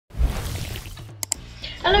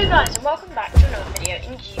Hello guys and welcome back to another video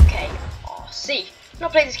in UKRC. I've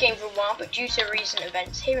not played this game for a while, but due to recent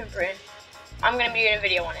events here in Britain, I'm going to be doing a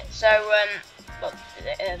video on it. So, well,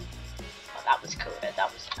 that was cool, that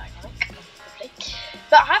was dynamic, lovely.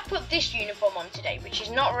 But I have put this uniform on today, which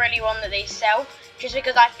is not really one that they sell, just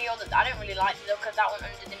because I feel that I don't really like the look of that one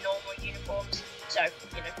under the normal uniforms. So,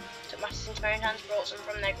 you know, took matters into my own hands, brought some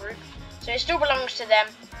from their group. So it still belongs to them.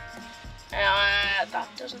 That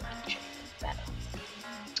doesn't actually look better.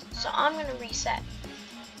 So I'm going to reset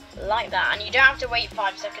like that, and you don't have to wait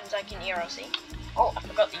 5 seconds like in ERLC. Oh, I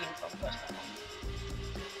forgot the uniform first.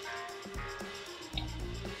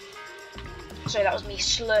 So that was me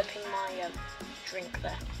slurping my drink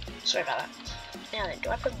there. Sorry about that. Now then,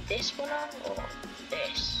 do I put this one on or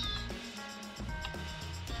this?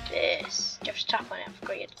 This. Do you have to tap on it? I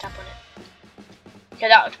forgot you had to tap on it. Okay,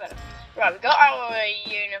 that looks better. Right, we got our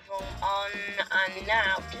uniform on, and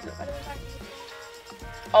now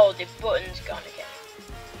oh, the button's gone again.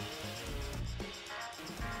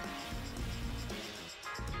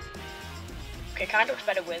 Okay, kind of looks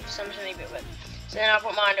better with, something a bit with. So then I'll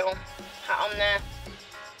put my little hat on there.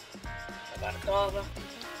 About a carver.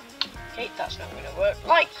 Okay, that's not going to work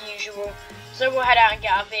like usual. So we'll head out and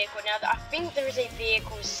get our vehicle. Now, I think there is a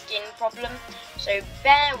vehicle skin problem, so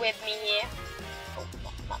bear with me here. Oh,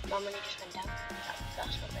 my money just went down.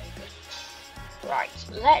 That's not very good. Right,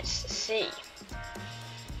 let's see.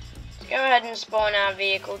 Go ahead and spawn our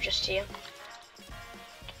vehicle just here.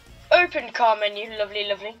 Open car menu, lovely,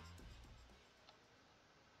 lovely.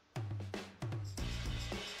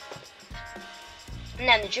 And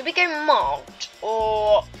then should we go marked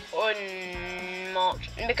or unmarked?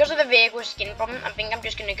 And because of the vehicle skin problem, I think I'm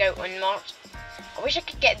just gonna go unmarked. I wish I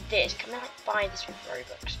could get this. Can I like buy this with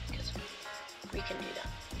Roblox? Because we can do that.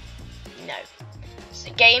 No. It's the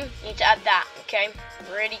game, you need to add that, okay?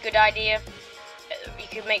 Really good idea. You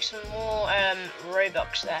could make some more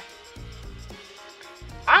Robux there.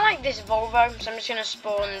 I like this Volvo, so I'm just going to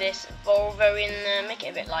spawn this Volvo in there, make it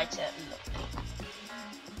a bit lighter.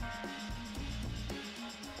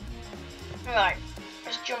 Right,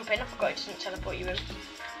 let's jump in. I forgot it doesn't teleport you in.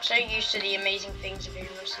 I'm so used to the amazing things of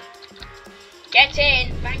ERLC. Get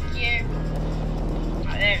in, thank you.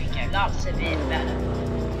 Right, there we go, that's a bit better.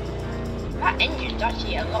 That engine's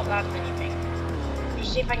actually a lot louder than you think.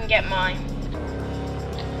 Just see if I can get my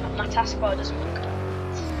taskbar doesn't work.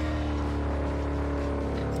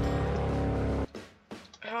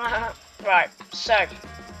 Right, so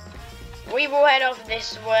we will head off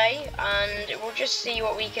this way and we'll just see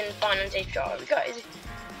what we can find on today's trial. Did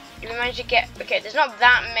we manage to get, okay, there's not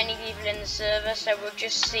that many people in the server, so we'll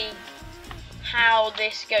just see how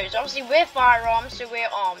this goes. Obviously we're firearms, so we're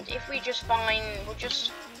armed. If we just find, we'll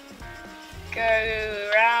just go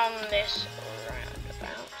around this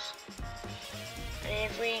roundabout. And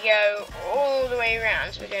if we go all the way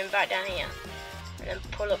around, so we're going back down here, and then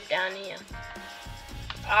pull up down here,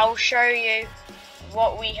 I'll show you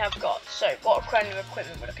what we have got. So, what kind of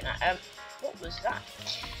equipment we're looking at. What was that?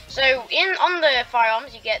 So, on the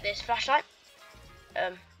firearms, you get this flashlight.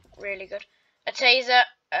 Really good. A taser.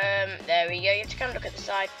 There we go. You have to kind of look at the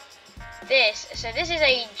side. This is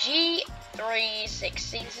a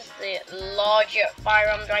G360. This is the larger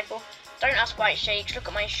firearms rifle. Don't ask why it shakes. Look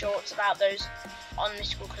at my shorts about those on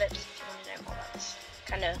mystical clips if you want to know more about this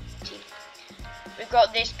kind of team. We've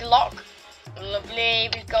got this Glock, lovely.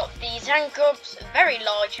 We've got these handcuffs, very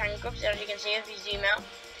large handcuffs, as you can see if you zoom out.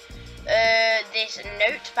 This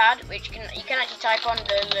notepad, which you can actually type on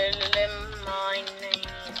my name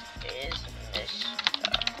is Mr.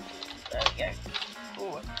 There we go.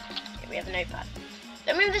 Ooh, okay, we have a notepad.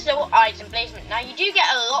 Then we have this little item placement. Now you do get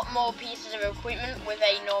a lot more pieces of equipment with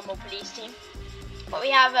a normal police team. But we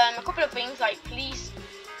have a couple of things like police,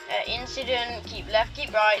 incident, keep left,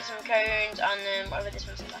 keep right, some cones, and then whatever this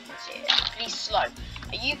one says, I can see it. Police slow.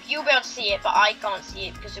 You'll be able to see it, but I can't see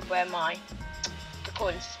it because of where my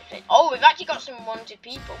recording system is. Oh, we've actually got some wanted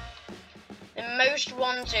people. The most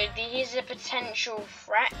wanted. Here's a potential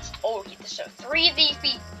threat. Oh, so 3 of these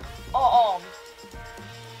people are armed.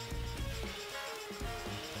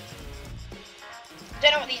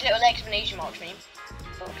 Don't know what these little exclamation marks mean.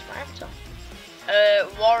 Oh, it's my avatar.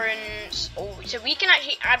 Warrants. Oh, so we can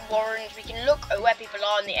actually add warrants. We can look at where people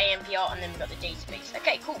are in the AMPR, and then we've got the database.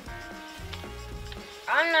 Okay, cool.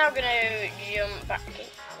 I'm now gonna jump back. Okay,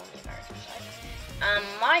 I'm on the American side.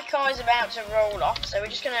 My car is about to roll off, so we're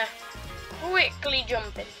just gonna quickly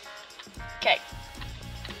jump in. Okay.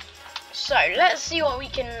 So let's see what we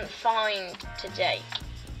can find today.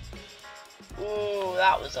 Ooh,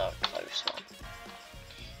 that was a close one.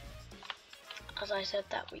 As I said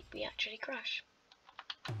that week, we actually crashed.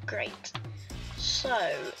 Great. So,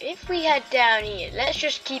 if we head down here, let's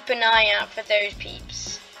just keep an eye out for those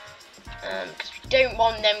peeps. Because we don't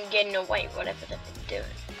want them getting away, whatever they've been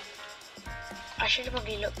doing. I should have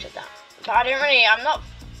probably looked at that. But I don't really, I'm not...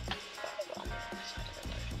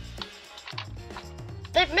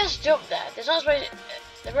 They've messed up there. There's not supposed to,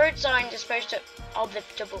 the road signs are supposed to... Oh,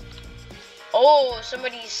 they've double... Oh,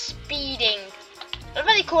 somebody's speeding. I don't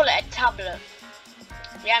really call it a tablet.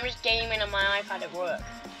 Yeah, I'm just gaming on my iPad at work.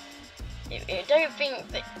 I don't think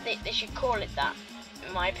that they should call it that,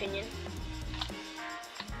 in my opinion.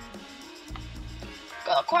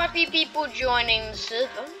 Got quite a few people joining the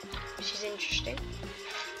server, which is interesting.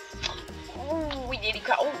 Oh, we nearly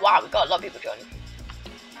got. Oh wow, we got a lot of people joining.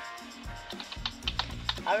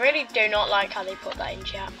 I really do not like how they put that in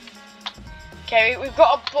chat. Okay, we've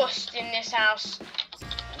got a bust in this house.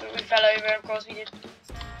 We fell over, of course we did.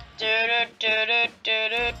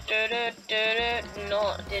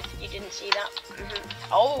 No, you didn't see that?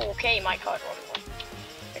 Oh, okay, my card won.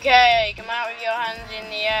 Okay, come out with your hands in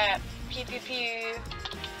the air. Pew pew pew.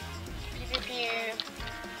 Pew pew pew.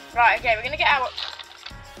 Right, okay, we're gonna get our...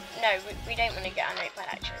 No, we don't want to get our notepad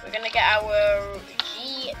actually. We're gonna get our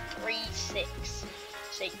G36.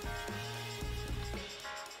 See.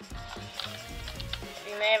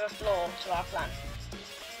 We may have a flaw to our plan.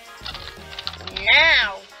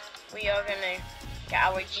 Now we are gonna get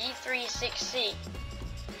our G36C.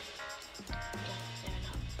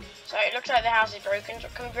 So it looks like the house is broken, so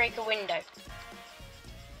can we break a window?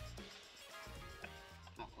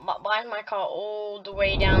 Why is my car all the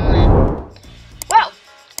way down there? Well,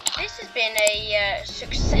 this has been a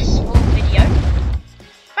successful video.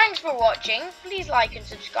 Thanks for watching. Please like and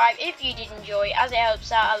subscribe if you did enjoy, as it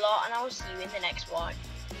helps out a lot, and I will see you in the next one.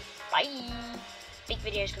 Bye. Big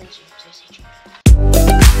videos coming soon, so stay tuned.